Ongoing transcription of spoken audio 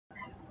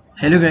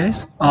Hello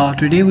guys,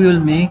 today we will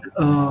make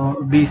a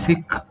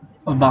basic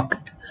bucket,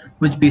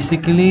 which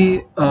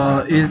basically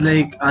is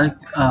like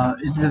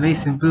it's a very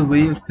simple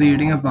way of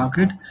creating a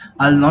bucket.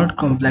 I'll not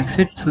complex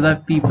it so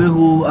that people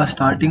who are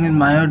starting in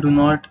Maya do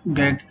not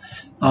get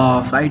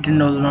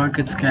frightened or do not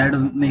get scared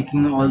of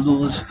making all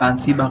those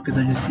fancy buckets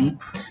that you see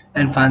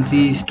and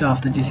fancy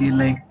stuff that you see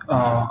like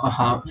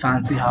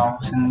fancy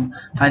house and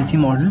fancy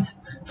models.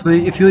 So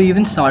if you're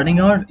even starting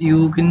out,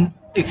 you can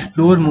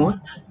explore more,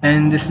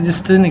 and this is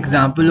just an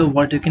example of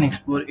what you can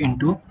explore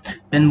into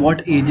and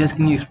what areas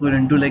can you explore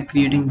into, like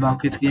creating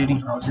buckets, creating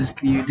houses,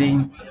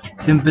 creating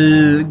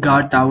simple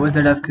guard towers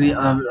that I've created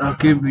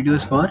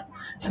videos for.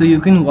 So you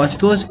can watch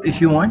those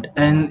if you want,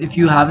 and if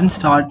you haven't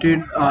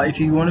started, if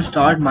you want to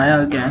start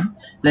Maya again,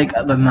 like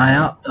the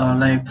Maya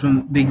like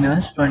from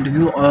beginners point of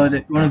view, or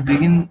you want to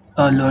begin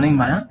learning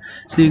Maya,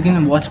 so you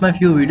can watch my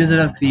few videos that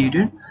I've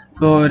created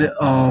for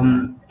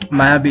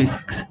Maya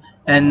basics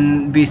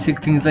and basic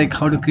things like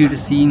how to create a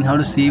scene, how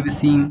to save a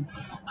scene,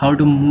 how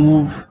to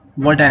move,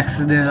 what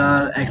axes there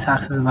are,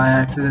 x-axis,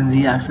 y-axis and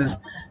z-axis,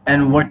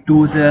 and what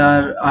tools there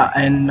are,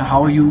 and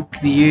how you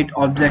create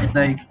objects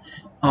like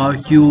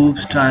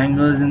cubes,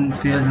 triangles and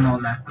spheres and all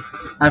that.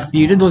 I've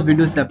created those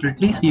videos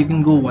separately, so you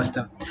can go watch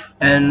them.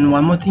 And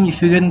one more thing,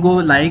 if you can go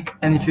like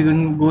and if you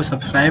can go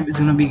subscribe, it's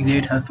gonna be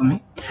great help for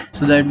me,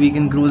 so that we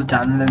can grow the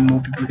channel and more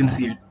people can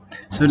see it.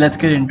 So let's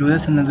get into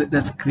this and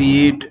let's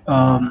create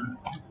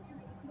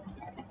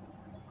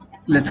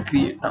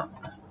now.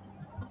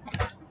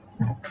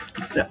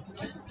 Yeah.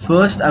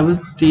 First, I will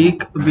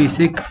take a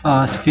basic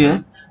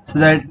sphere, so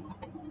that,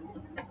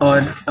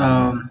 or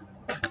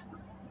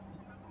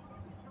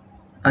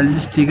I'll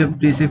just take a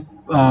basic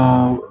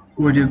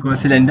what do you call,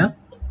 cylinder,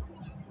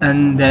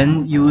 and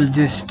then you will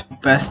just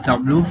press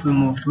W for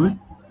move tool,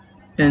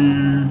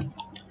 and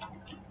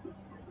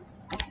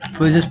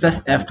first just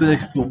press F to like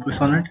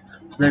focus on it,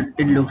 so that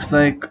it looks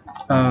like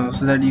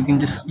so that you can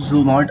just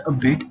zoom out a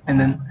bit and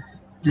then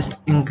just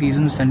increase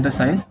in the center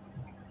size.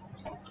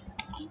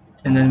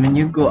 And then when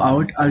you go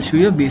out, I'll show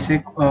you a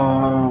basic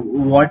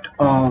what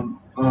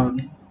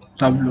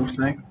tub looks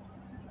like.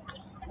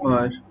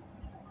 Or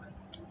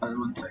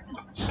 1 second,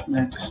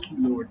 let's just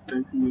load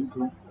the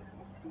Google.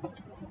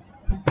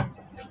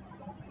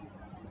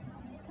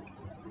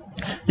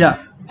 Yeah,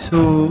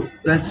 so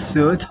let's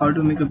search how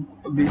to make a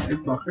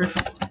basic bucket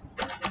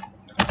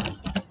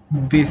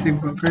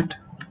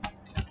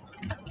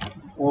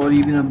or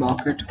even a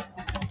bucket.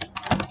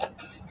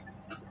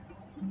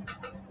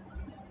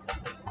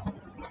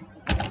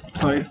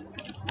 sorry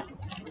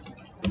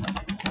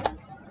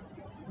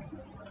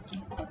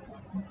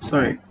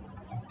sorry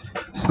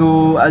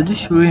So I'll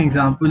just show you an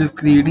example of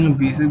creating a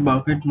basic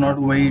bucket, not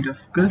very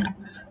difficult.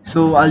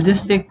 So I'll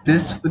just take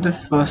this for the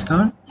first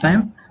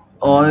time,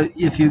 or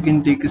if you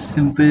can take a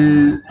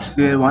simple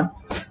sphere one.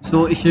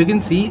 So if you can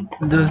see,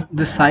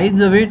 the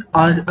sides of it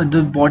are,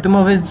 the bottom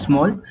of it is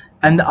small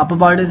and the upper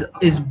part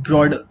is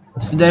broader.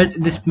 So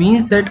that this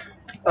means that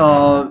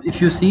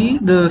if you see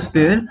the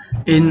sphere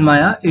in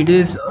Maya, it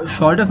is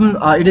shorter from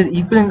it is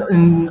equal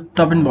in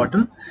top and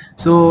bottom.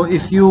 So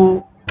if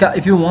you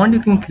want, you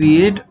can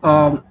create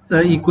an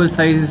equal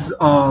size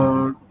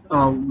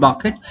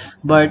bucket,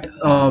 but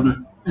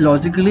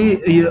logically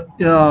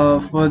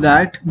for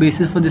that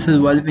basis, for this as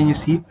well, when you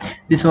see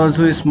this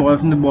also is small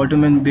from the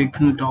bottom and big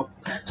from the top,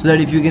 so that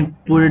if you can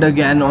put it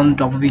again on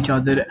top of each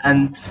other,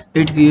 and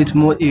it creates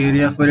more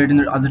area for it in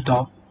the other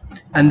top,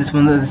 and this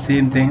one is the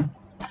same thing.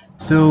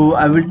 So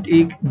I will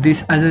take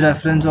this as a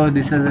reference or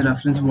this as a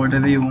reference,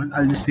 whatever you want.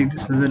 I'll just take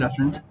this as a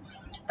reference,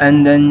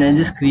 and then I'll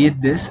just create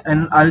this,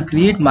 and I'll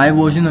create my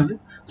version of it,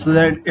 so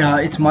that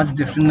it's much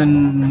different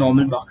than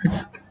normal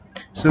buckets.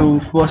 So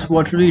first,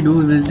 what will we do?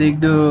 We'll take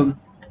the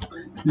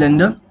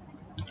cylinder,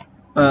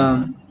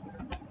 um,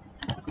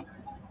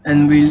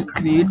 and we'll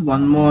create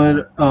one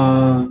more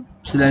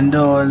cylinder,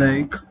 or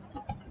like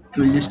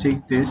we'll just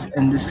take this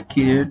and just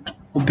scale it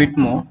a bit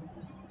more,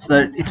 so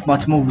that it's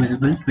much more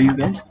visible for you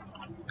guys.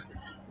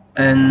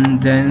 And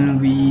then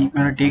we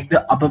gonna take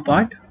the upper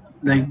part,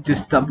 like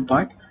just the upper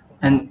part,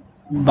 and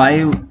by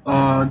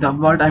the upper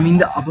part I mean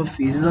the upper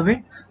faces of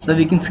it, so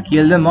we can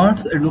scale them out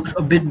so it looks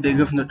a bit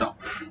bigger from the top.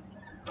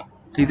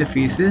 Take the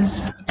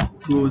faces,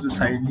 go to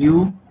side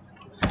view,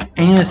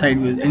 any side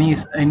view, any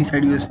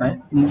side view is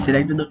fine, and you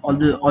select all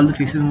the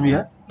faces from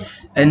here,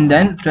 and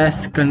then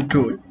press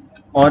control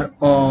or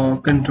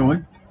control,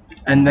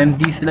 and then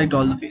deselect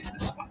all the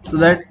faces, so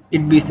that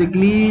it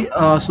basically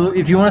so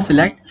if you want to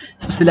select,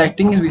 so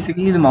selecting is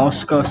basically the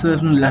mouse cursor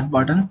from the left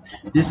button,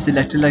 just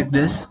select it like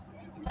this,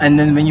 and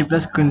then when you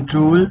press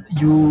control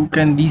you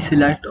can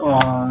deselect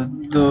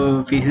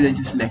the faces that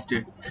you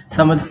selected,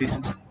 some of the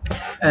faces.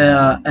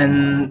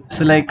 And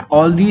so like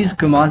all these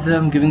commands that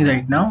I'm giving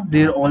right now,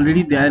 they're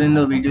already there in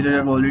the video that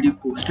I've already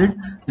posted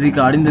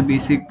regarding the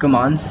basic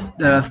commands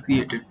that I've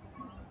created.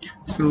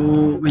 So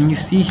when you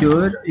see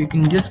here, you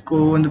can just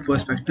go on the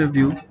perspective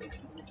view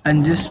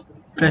and just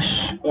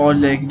press, or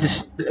like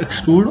just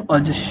extrude, or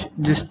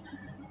just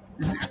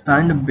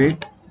expand a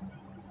bit.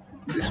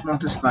 This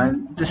amount is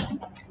fine, just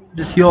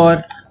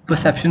your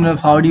perception of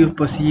how do you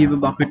perceive a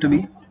bucket to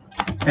be.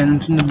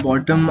 And from the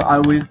bottom I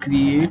will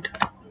create,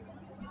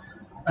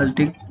 I'll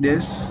take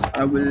this,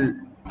 I will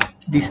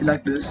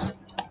deselect this,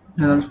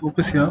 then I'll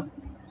focus here,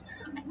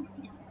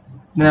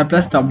 then I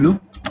press W,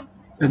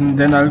 and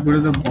then I'll go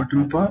to the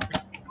bottom part,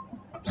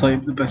 sorry,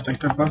 the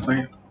perspective part,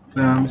 sorry, it's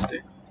a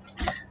mistake.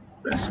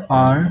 Press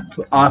R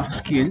for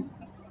scale,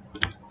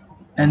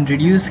 and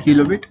reduce scale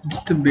of it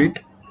just a bit,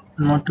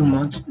 not too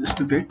much, just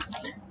a bit,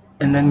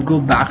 and then go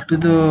back to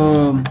the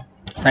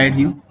side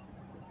view,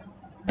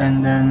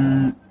 and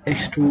then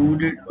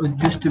extrude it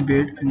just a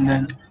bit, and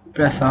then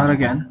press R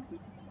again,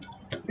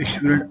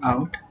 extrude it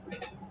out.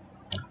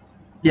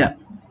 Yeah,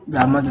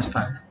 that much is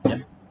fine. Yeah,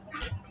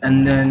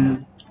 and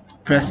then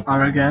press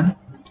R again,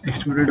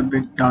 extrude it a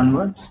bit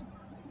downwards,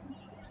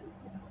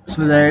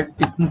 so that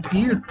it can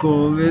create a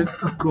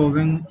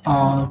curving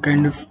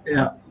kind of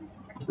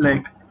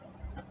like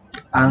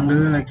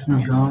angle, like from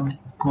here,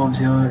 curves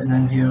here, and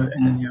then here,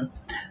 and then here.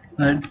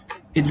 But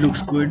it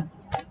looks good.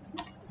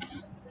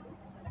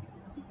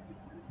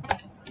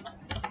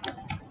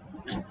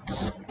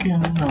 Okay,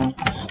 no,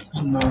 this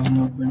is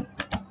not good.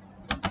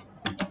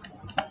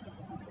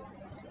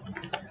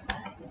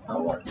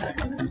 1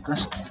 second, I'll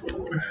press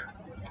 4.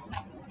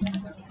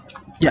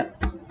 Yeah,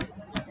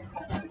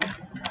 1 second.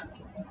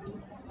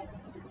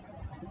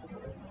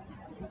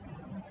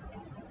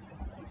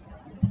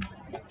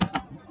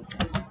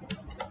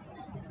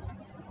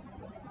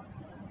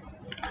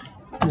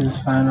 This is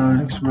fine,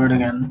 I'll explode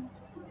again.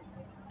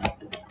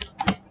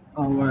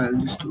 Oh, what I'll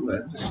just do,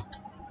 I'll just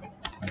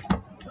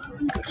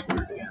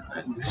explode again.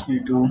 I just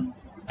need to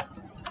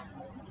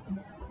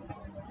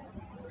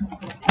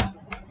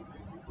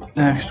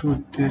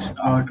extrude this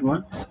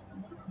outwards,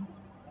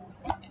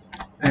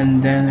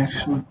 and then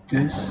extrude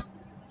this,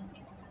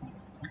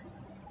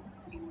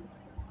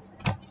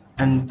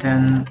 and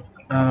then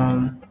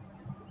 1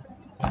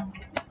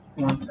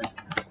 second.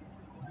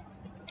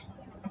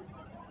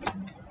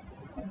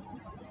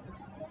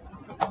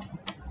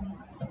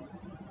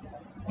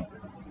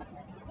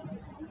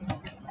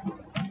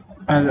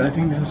 I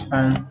think this is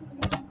fine.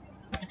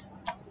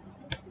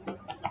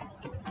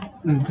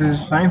 This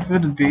is fine for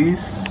the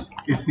base.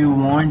 If you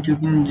want, you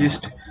can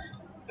just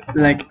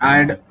like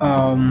add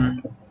a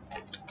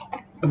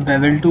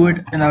bevel to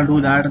it, and I'll do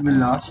that at the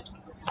last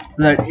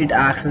so that it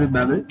acts as a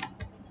bevel.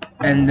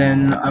 And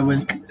then I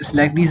will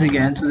select these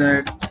again so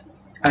that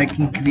I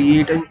can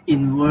create an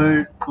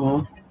inward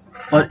curve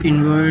or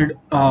inward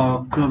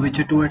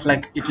curvature to it,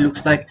 like it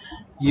looks like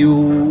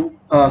you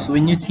so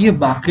when you see a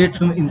bucket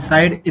from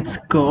inside, it's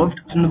curved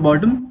from the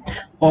bottom,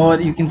 or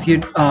you can see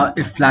it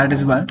flat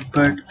as well.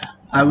 But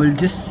I will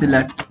just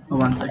select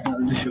 1 second,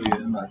 I'll just show you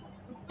as well.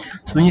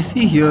 So when you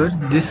see here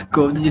this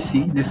curve that you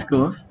see, this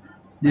curve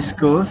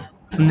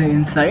from the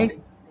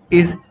inside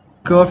is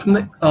curved from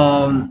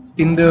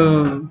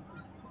the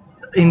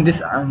in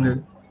this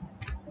angle.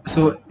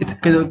 So it's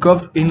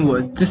curved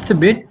inward just a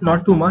bit,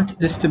 not too much,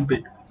 just a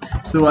bit.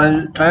 So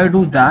I'll try to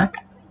do that.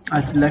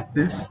 I'll select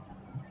this,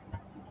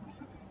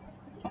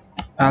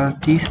 I'll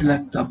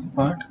deselect the upper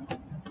part,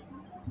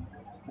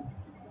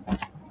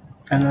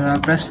 and then I'll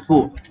press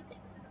 4.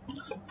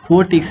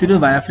 4 takes you to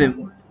wireframe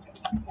mode.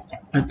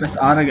 I'll press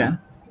R again,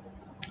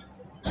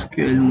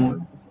 scale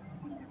mode,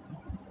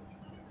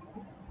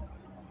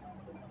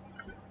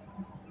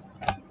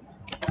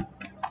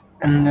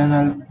 and then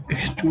I'll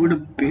extrude a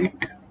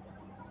bit.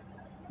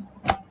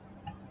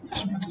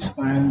 This much is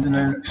fine. Then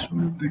I'll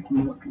extrude a bit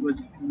more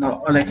towards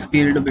now, or like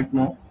scale it a bit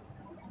more.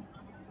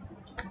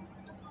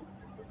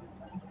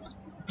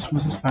 This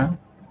much is fine.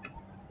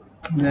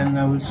 Then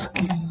I will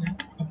scale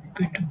it a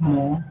bit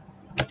more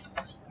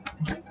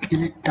and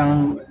scale it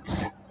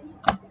downwards.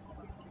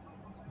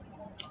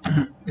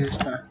 This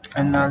time,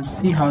 and I'll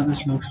see how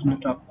this looks from the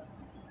top.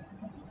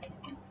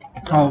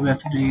 Oh, we have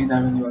to delete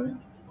that as well.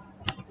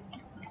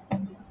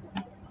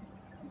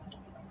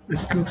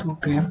 This looks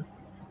okay,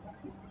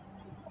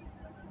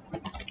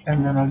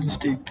 and then I'll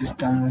just take this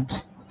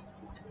downwards.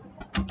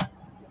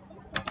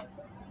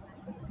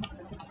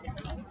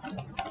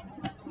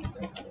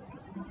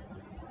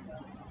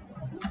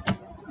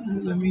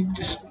 Let me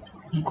just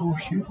go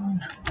here.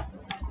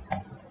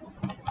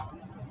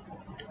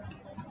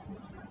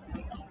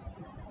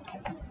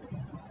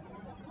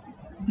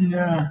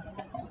 Yeah.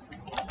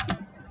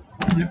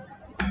 Yep.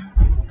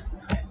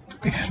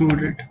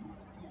 Extrude it.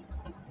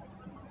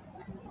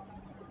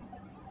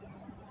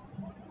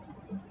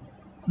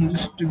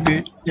 Just a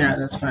bit. Yeah,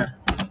 that's fine.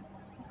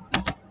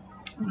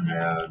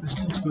 Yeah, this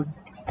looks good.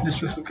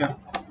 This looks okay.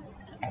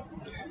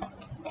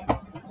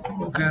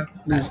 Okay,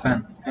 this is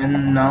fine.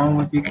 And now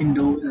what we can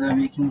do is that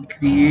we can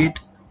create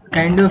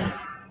kind of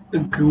a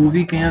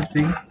groovy kind of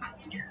thing.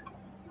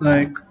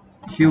 Like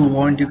if you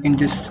want, you can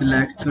just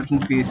select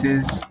certain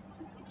faces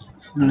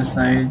from the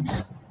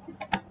sides,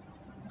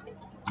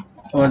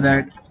 or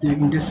that you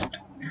can just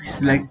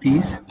select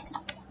these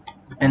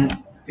and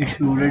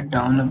extrude it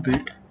down a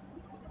bit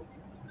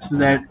so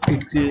that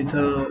it creates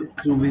a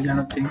groovy kind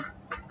of thing.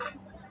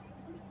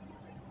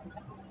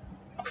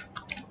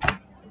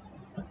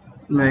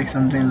 like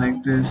something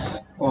like this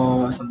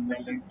or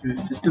something like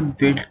this, just a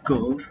bit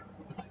curve.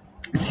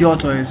 It's your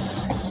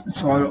choice,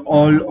 it's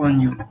all on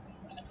you.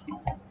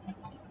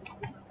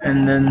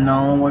 And then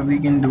now what we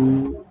can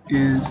do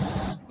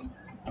is,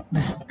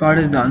 this part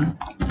is done,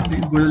 we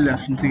go to the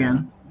left once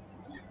again.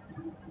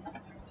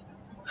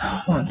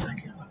 One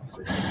second, what is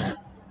this?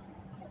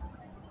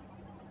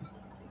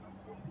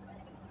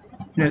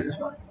 Yeah, this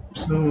one.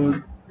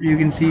 So you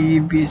can see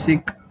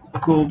basic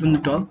curve on the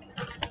top,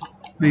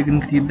 we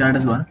can see that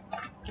as well.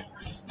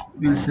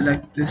 We'll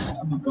select this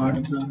upper part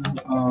of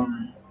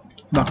the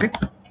bucket.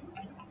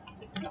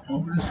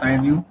 Over the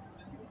side view,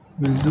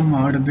 we'll zoom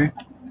out a bit,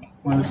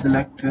 we'll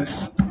select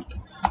this,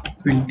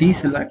 we'll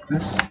deselect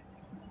this,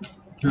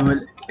 we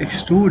will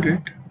extrude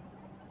it,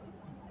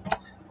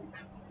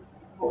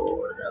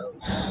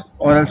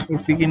 or else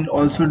what we can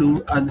also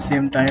do at the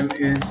same time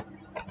is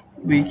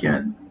we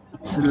can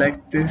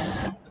select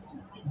this,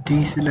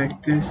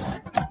 deselect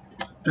this,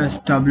 press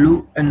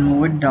W and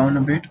move it down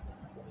a bit,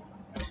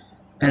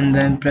 and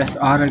then press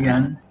R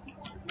again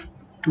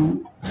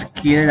to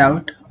scale it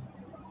out,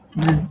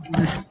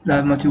 just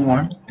that much you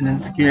want, and then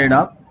scale it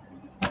up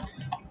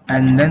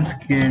and then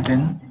scale it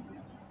in.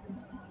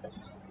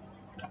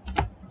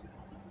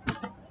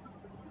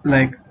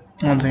 Like,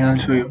 one thing I'll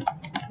show you,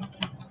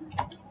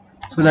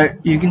 so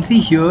that you can see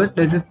here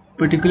there's a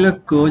particular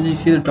curve you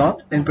see at the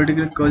top and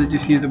particular curve that you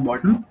see at the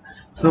bottom.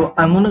 So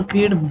I'm going to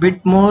create a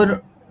bit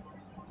more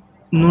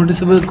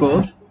noticeable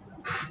curve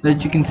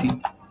that you can see,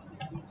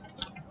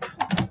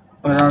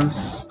 or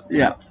else,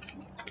 yeah.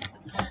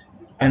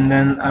 And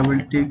then I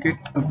will take it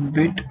a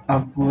bit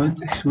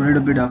upwards, extrude it a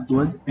bit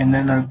upwards, and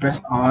then I'll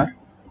press R.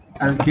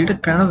 I'll create a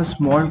kind of a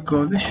small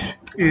curvish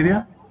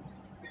area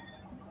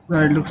so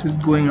that it looks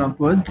like going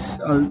upwards.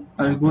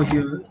 I'll go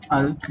here,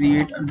 I'll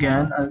create a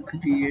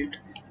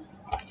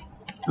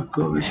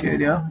curvish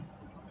area,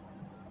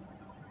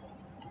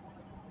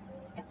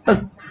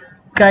 a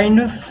kind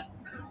of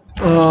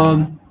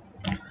um,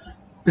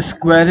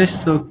 squarish,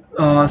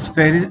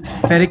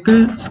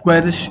 spherical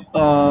squarish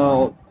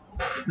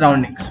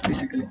roundings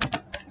basically,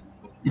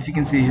 if you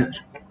can see here,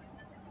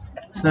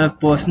 so a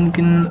person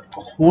can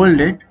hold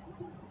it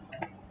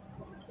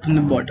from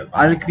the bottom.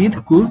 I'll create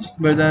the curves,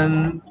 but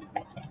then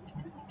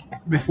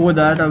before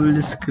that I will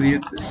just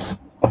create this.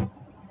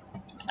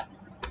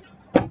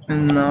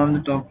 And now in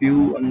the top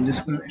view I'm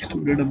just going to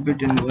extrude it a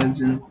bit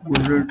inwards and go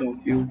to the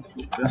top view,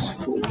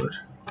 press 4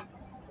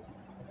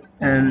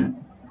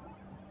 and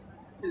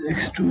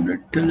extrude it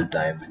till the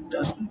time it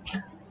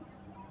doesn't.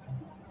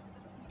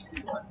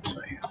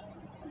 Sorry.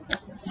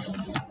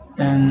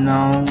 And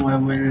now I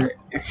will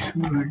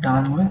extrude it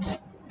downwards.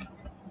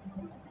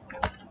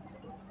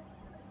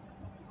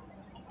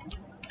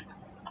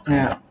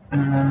 Yeah,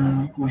 and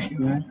then go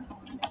here,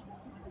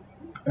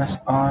 press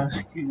R,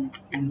 scale it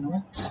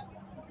inwards,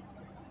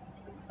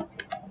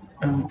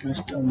 and press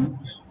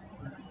downwards.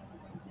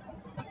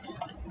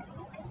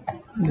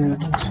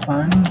 This looks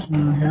fine.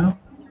 Zoom here.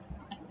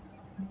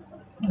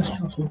 This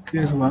looks okay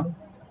as well.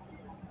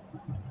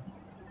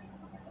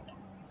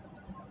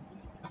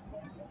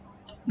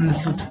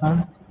 This looks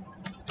fine.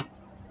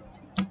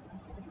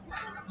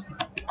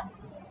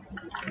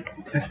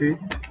 F8,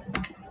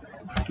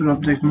 full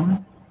object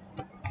mode.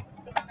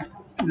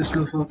 This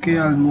looks okay.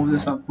 I'll move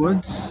this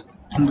upwards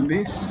from the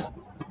base.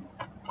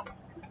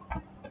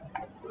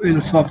 We'll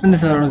soften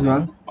this out as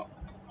well.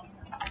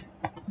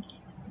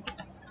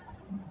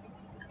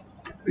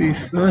 We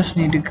first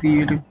need to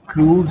create a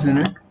grooves in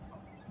it.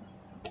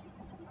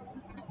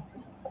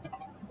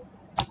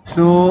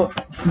 So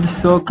for the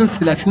circle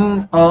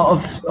selection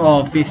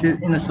of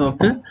faces in a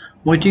circle,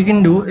 what you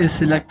can do is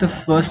select the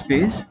first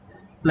face,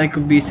 like a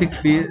basic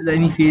face,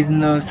 any face in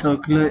the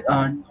circular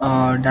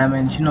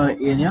dimension or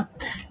area,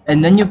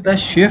 and then you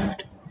press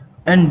shift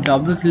and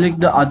double click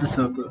the other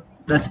circle.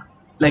 That's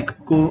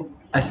like go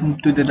as in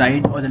to the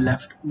right or the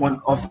left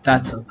one of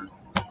that circle.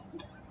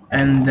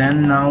 And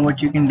then now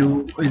what you can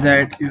do is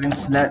that you can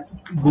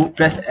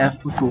press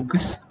F for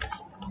focus,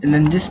 and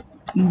then just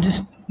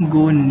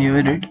go near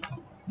it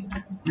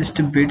just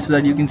a bit so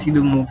that you can see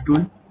the move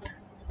tool.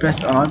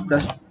 Press R,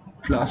 press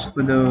plus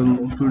for the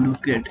move tool to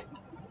get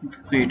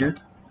fader,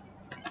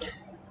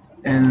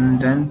 and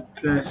then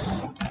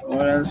press,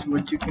 or else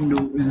what you can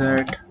do is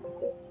that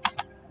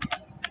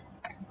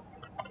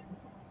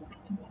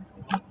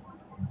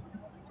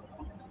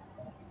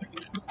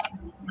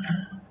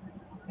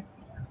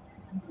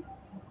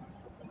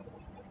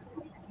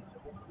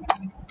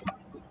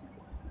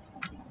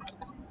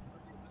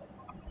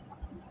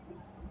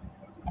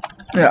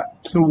yeah.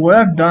 So what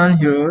I've done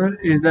here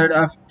is that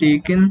I've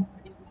taken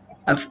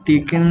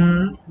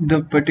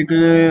the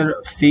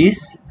particular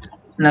face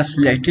and I've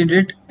selected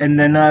it, and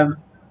then I've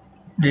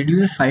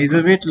reduced the size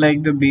of it,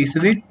 like the base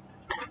of it,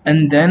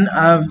 and then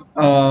I've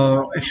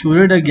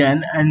extruded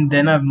again, and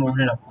then I've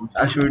moved it upwards.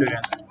 I'll show it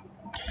again.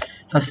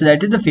 So I've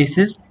selected the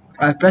faces,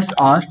 I'll press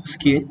R for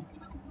scale,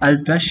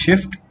 I'll press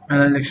shift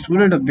and I'll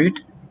extrude it a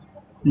bit,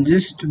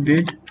 just a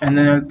bit, and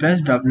then I'll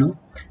press W.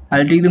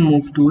 I'll take the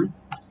move tool,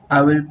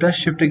 I will press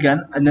shift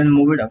again and then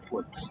move it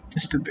upwards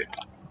just a bit,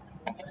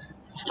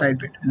 slight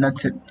bit, and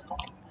that's it.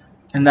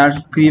 And that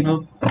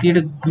will create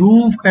a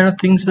groove kind of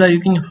thing so that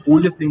you can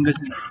hold your fingers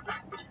in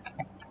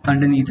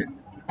underneath it.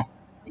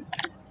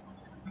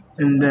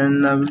 And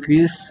then I will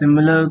create a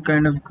similar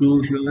kind of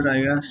groove here.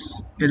 I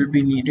guess it'll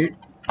be needed,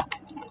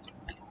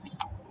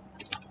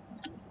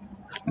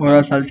 or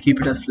else I'll keep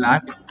it as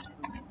flat.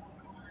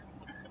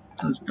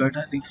 That's better.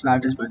 I think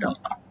flat is better.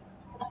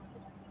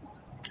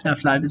 Yeah,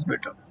 flat is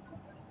better.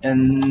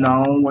 And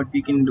now what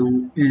we can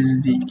do is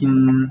we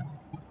can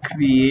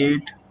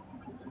create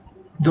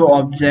the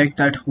object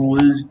that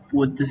holds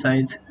both the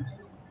sides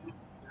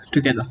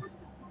together.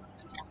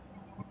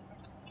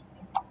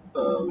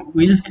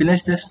 We'll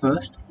finish this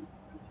first.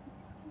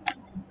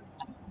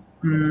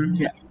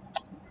 Yeah,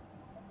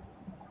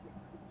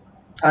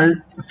 I'll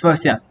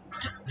first, yeah.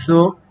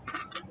 So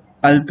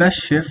I'll press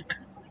shift,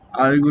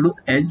 I'll go to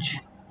edge,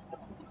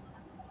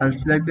 I'll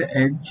select the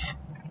edge.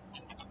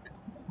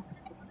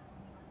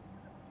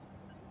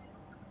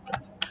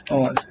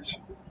 Oh, I'll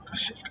press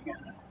shift again.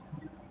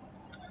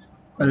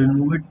 I'll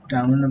move it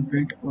down a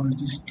bit, or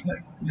just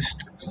like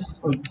just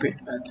a bit,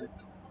 that's it.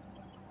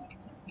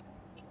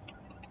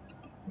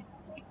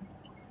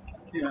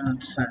 Yeah,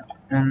 that's fine.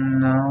 And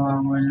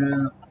now what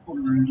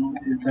I'll do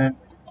is that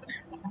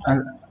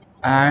I'll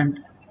add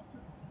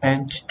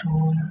edge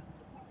tool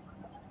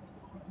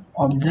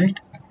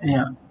object.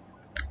 Yeah,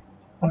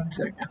 1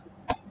 second.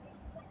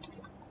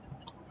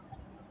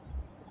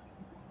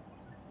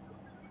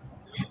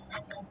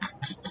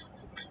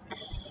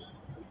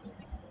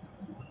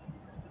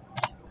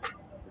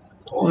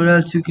 Or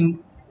else you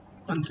can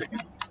 1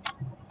 second.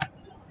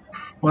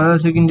 Or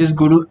else you can just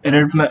go to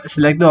edit,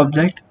 select the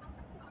object.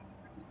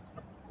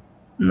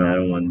 No, I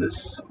don't want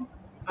this.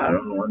 I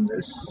don't want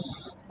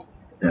this.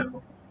 Yeah.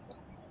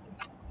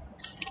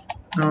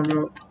 Now,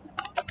 bro.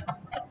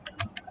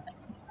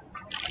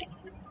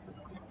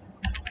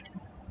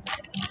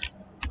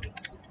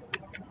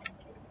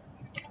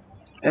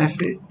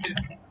 F8.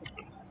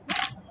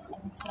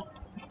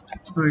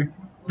 Sorry.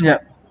 Yeah.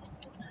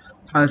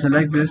 I'll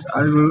select this.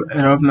 I'll go to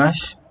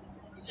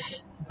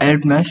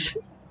edit mesh,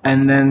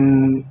 and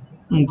then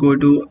go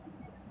to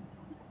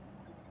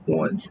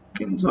 1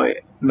 second.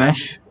 Sorry,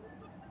 mesh.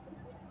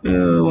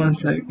 1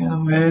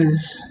 second.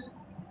 Where's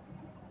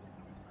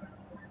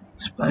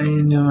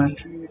spline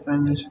geometry? 5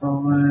 minutes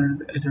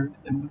forward. Edit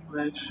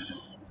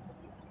mesh.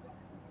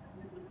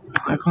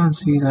 I can't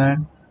see that.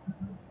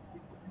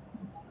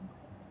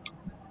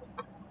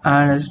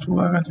 And as to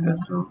I can see that.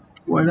 So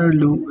what I'll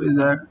do is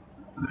that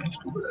mesh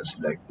tool. I'll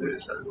select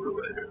this. I'll go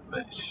to edit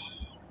mesh.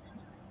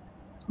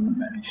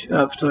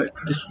 Sorry,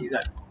 just leave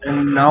that.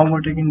 And now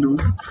what I can do.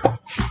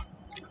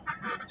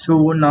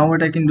 So now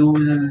what I can do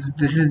is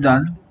this is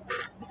done.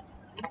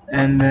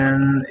 And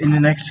then in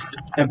the next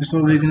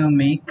episode we're gonna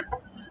make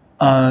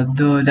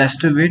the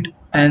rest of it,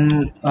 and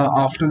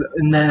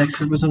in the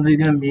next episode we're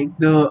gonna make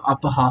the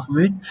upper half of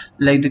it,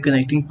 like the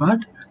connecting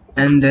part,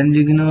 and then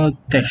we're gonna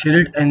texture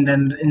it and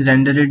then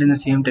render it in the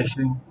same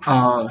texturing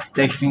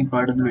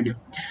part of the video.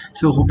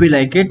 So hope you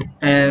like it,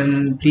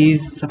 and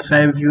please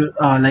subscribe if you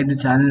like the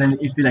channel and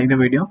if you like the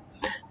video.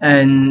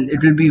 And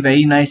it will be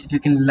very nice if you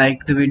can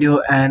like the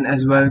video and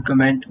as well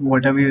comment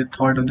whatever you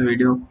thought of the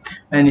video.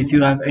 And if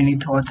you have any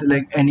thoughts,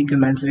 like any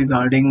comments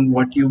regarding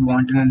what you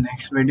want in the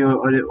next video,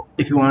 or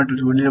if you want a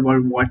tutorial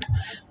about what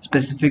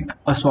specific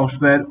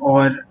software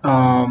or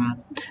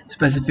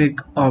specific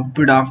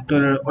product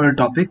or a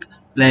topic,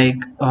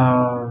 like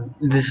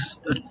this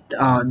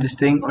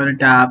thing or a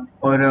tab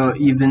or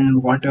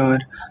even water,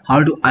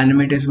 how to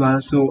animate as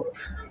well. So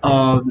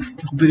hope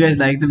you guys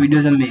like the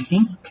videos I'm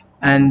making,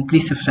 and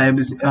please subscribe,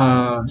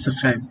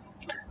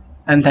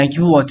 and thank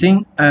you for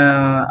watching.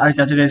 I'll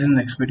catch you guys in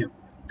the next video.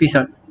 Peace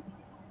out.